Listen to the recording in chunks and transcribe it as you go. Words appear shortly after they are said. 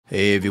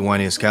Hey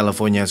everyone, it's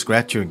California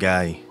Scratcher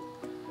Guy.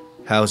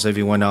 How's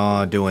everyone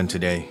all doing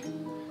today?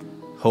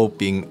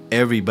 Hoping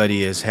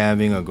everybody is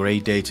having a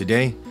great day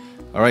today.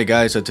 Alright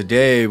guys, so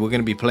today we're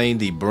going to be playing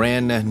the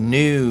brand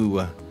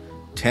new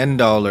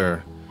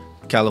 $10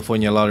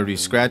 California Lottery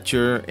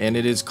Scratcher, and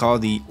it is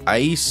called the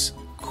Ice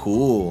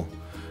Cool.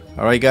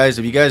 Alright guys,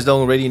 if you guys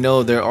don't already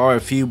know, there are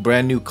a few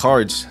brand new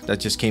cards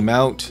that just came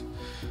out.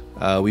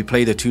 We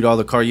played the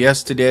 $2 card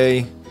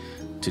yesterday.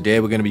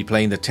 Today we're going to be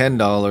playing the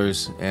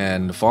 $10,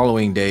 and the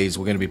following days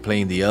we're going to be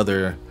playing the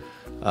other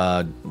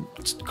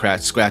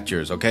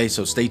scratchers. Okay,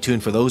 so stay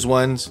tuned for those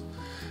ones.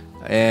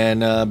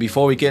 And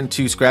before we get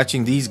into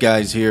scratching these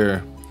guys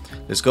here,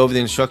 let's go over the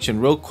instruction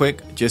real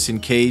quick, just in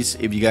case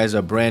if you guys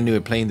are brand new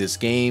at playing this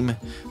game,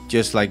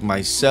 just like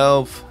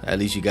myself. At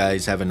least you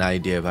guys have an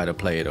idea of how to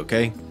play it.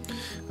 Okay.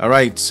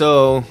 Alright,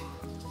 so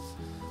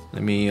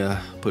let me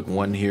put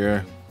one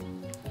here,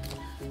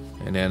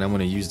 and then I'm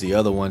going to use the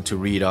other one to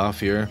read off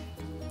here.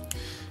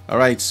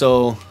 Alright,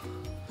 so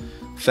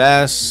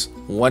fast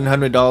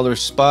 $100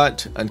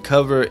 spot,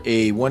 uncover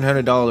a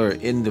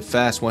 $100 in the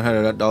fast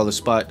 $100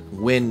 spot,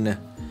 win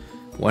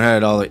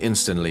 $100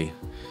 instantly.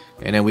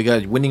 And then we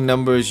got winning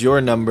numbers,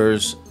 your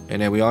numbers,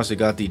 and then we also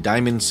got the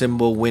diamond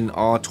symbol, win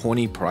all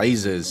 20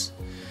 prizes.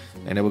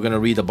 And then we're going to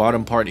read the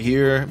bottom part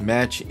here,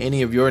 match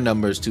any of your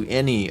numbers to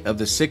any of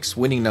the 6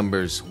 winning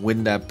numbers,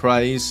 win that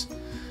prize.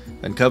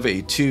 Uncover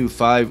a 2,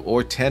 5,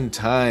 or 10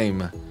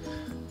 time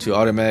to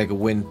automatically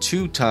win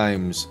 2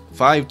 times,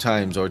 5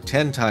 times, or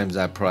 10 times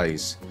that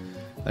prize.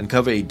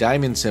 Uncover a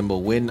diamond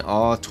symbol, win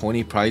all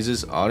 20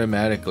 prizes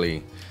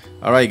automatically.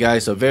 Alright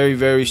guys, so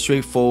very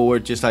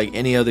straightforward, just like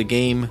any other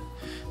game,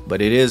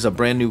 but it is a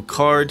brand new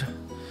card.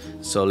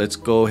 So let's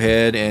go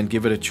ahead and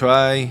give it a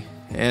try,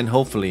 and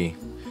hopefully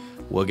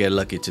we'll get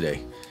lucky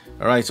today.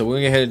 Alright, so we're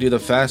going to go ahead and do the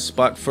fast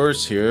spot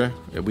first here.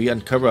 If we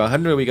uncover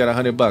 100, we got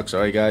 $100.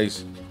 Alright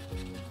guys,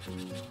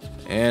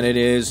 and it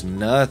is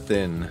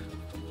nothing.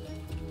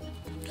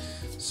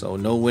 So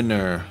no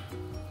winner.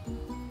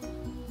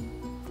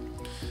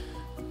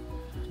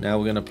 Now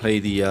we're gonna play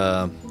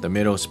the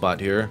middle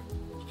spot here.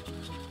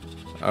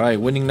 All right,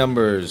 winning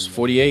numbers: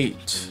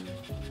 48,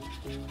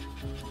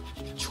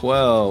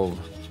 12,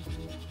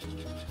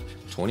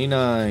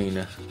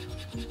 29,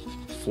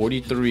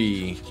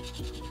 43,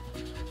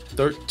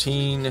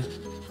 13.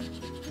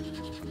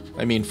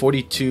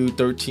 42,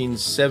 13,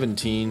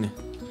 17.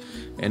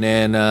 And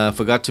then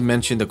forgot to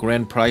mention the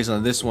grand prize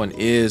on this one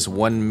is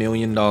 $1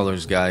 million,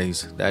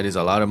 guys. That is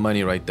a lot of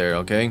money right there.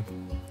 Okay.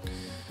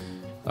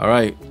 All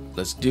right,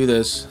 let's do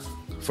this.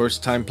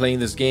 First time playing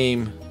this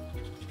game.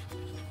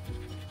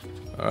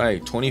 All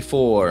right,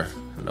 24.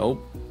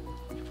 Nope.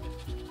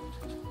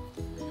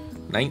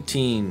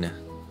 19.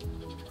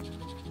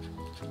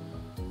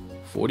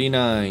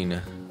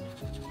 49.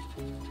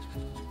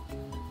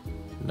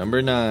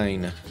 Number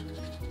 9.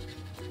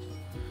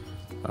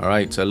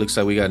 Alright, so it looks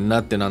like we got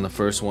nothing on the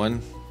first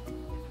one.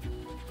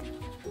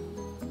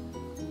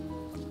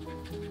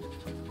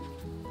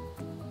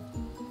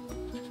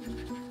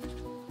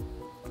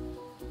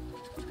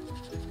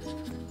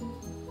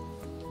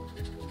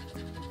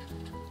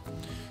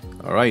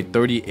 Alright,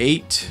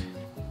 38,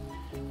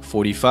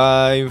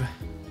 45,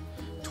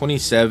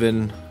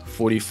 27,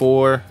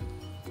 44,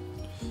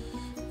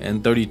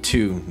 and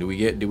 32.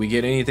 Did we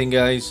get anything,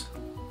 guys?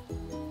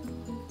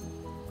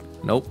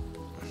 Nope.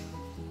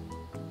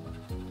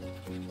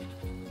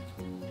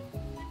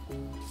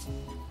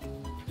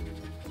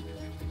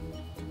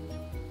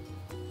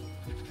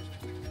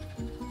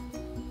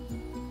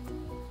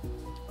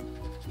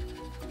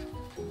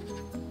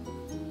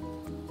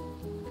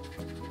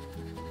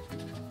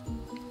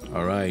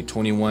 Alright,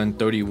 21,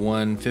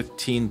 31,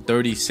 15,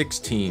 30,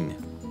 16.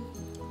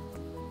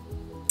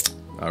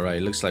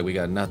 Alright, looks like we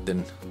got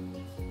nothing.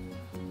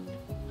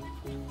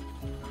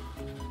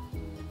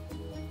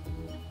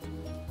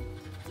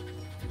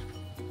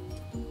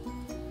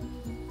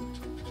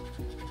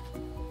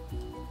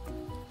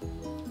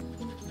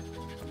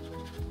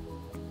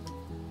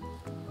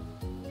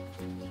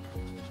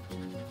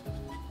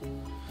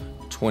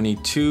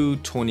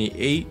 $22,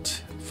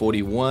 28,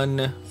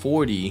 41,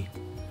 40,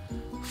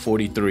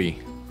 43.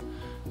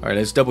 Alright,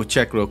 let's double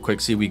check real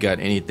quick, see if we got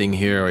anything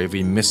here or if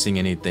we're missing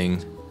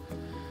anything.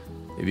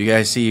 If you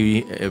guys see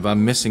if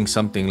I'm missing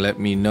something, let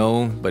me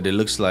know, but it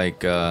looks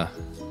like I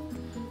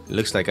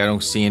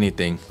don't see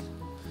anything.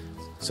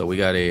 So we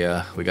got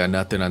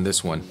nothing on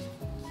this one.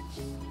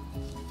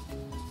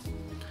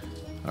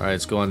 Alright,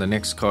 let's go on the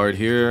next card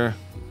here.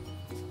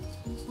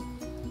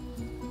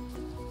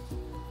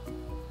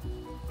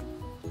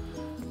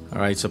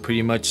 Alright, so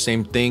pretty much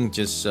same thing,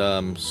 just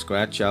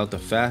scratch out the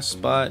fast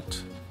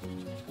spot.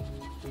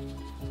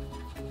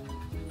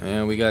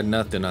 And we got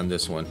nothing on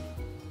this one.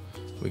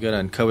 We gotta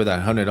uncover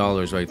that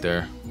 $100 right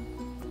there.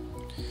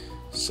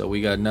 So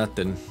we got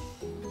nothing.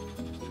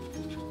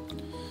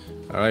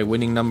 Alright,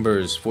 winning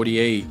numbers: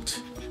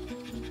 48,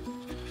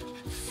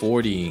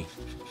 40,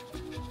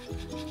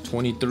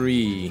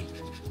 23,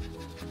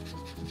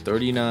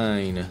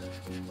 39,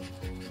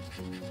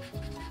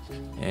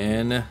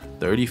 and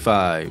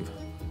 35.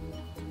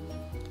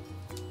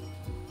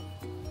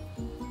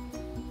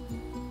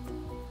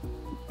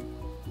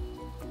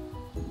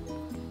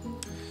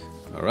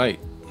 All right,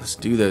 let's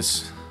do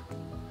this.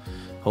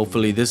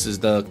 Hopefully this is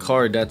the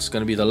card that's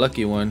gonna be the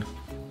lucky one.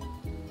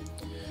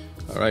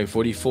 All right,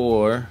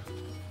 44,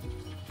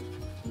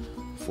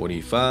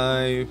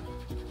 45,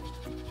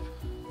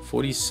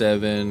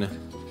 47,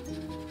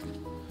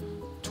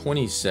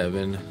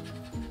 27,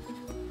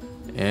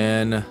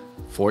 and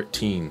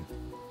 14.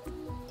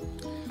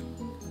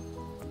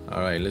 All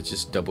right, let's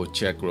just double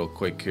check real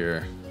quick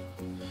here.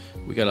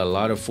 We got a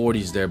lot of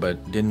 40s there,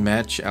 but didn't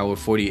match our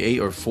 48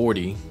 or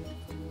 40.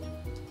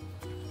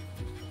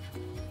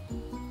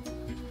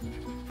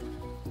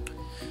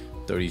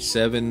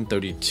 $37,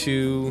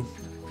 $32,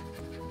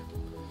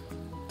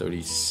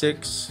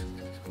 $36,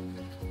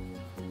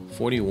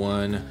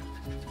 $41,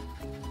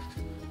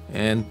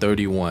 and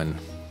 $31.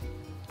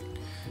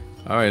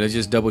 All right, let's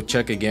just double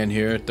check again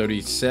here.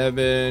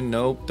 37,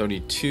 nope,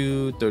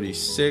 32,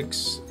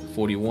 36,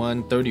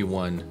 41,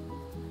 31.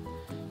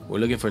 We're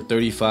looking for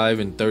 35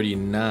 and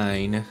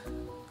 39.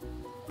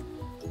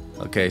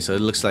 Okay, so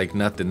it looks like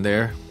nothing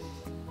there.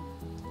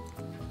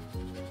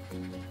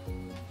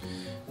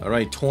 All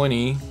right,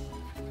 20,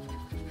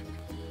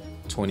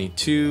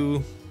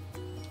 22,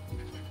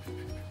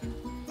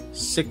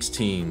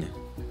 16,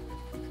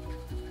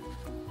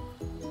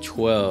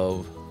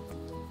 12,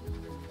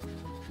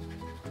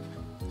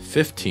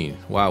 15.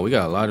 Wow, we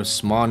got a lot of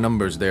small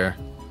numbers there.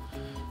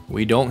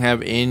 We don't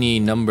have any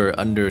number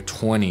under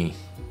 20,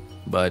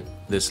 but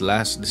this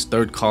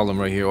third column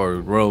right here, or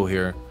row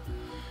here,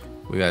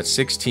 we got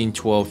 16,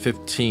 12,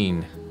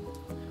 15.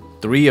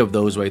 3 of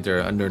those right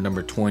there under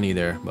number 20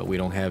 there, but we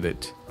don't have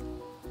it.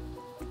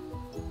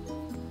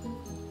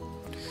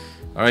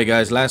 All right,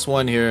 guys, last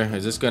one here.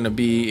 Is this gonna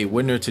be a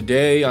winner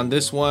today on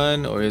this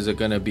one, or is it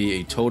gonna be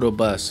a total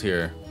bust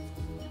here?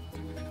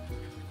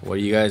 What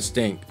do you guys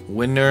think?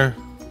 Winner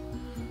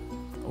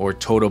or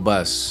total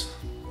bust?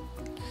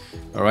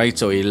 All right,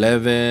 so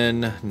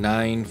 11,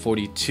 9,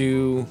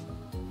 42.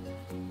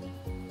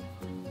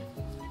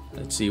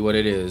 Let's see what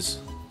it is.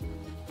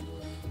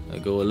 I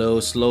go a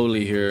little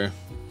slowly here.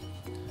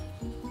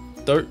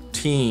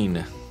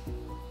 13.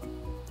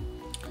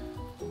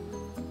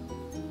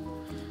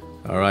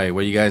 All right,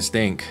 what do you guys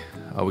think?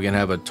 Are we gonna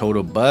have a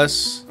total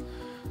bust,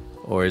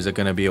 or is it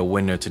gonna be a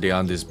winner today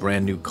on this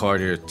brand new card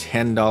here?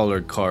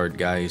 $10 card,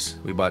 guys.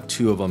 We bought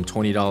 2 of them,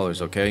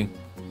 $20. Okay,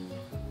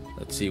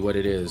 let's see what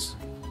it is.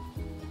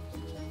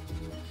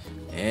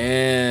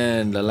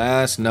 And the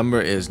last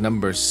number is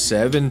number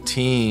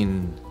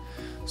 17.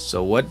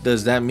 So what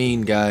does that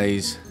mean,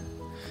 guys?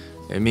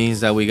 It means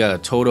that we got a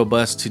total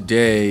bust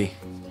today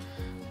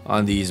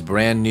on these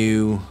brand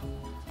new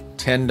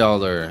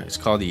 $10. It's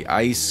called the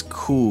Ice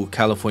Cool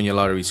California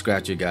Lottery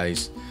Scratcher,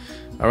 guys.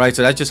 All right,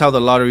 so that's just how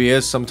the lottery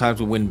is. Sometimes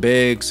we win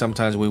big,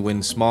 sometimes we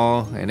win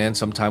small, and then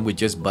sometimes we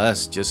just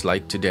bust, just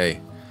like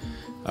today.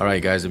 All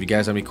right, guys, if you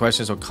guys have any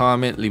questions or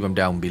comment, leave them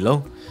down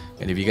below.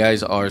 And if you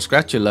guys are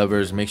scratcher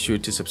lovers, make sure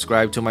to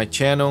subscribe to my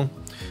channel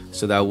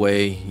so that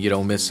way you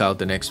don't miss out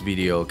the next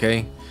video.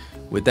 Okay,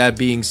 with that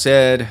being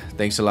said,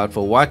 thanks a lot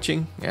for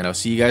watching, and I'll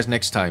see you guys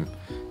next time.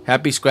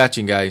 Happy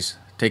scratching, guys.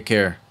 Take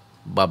care.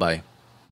 Bye bye.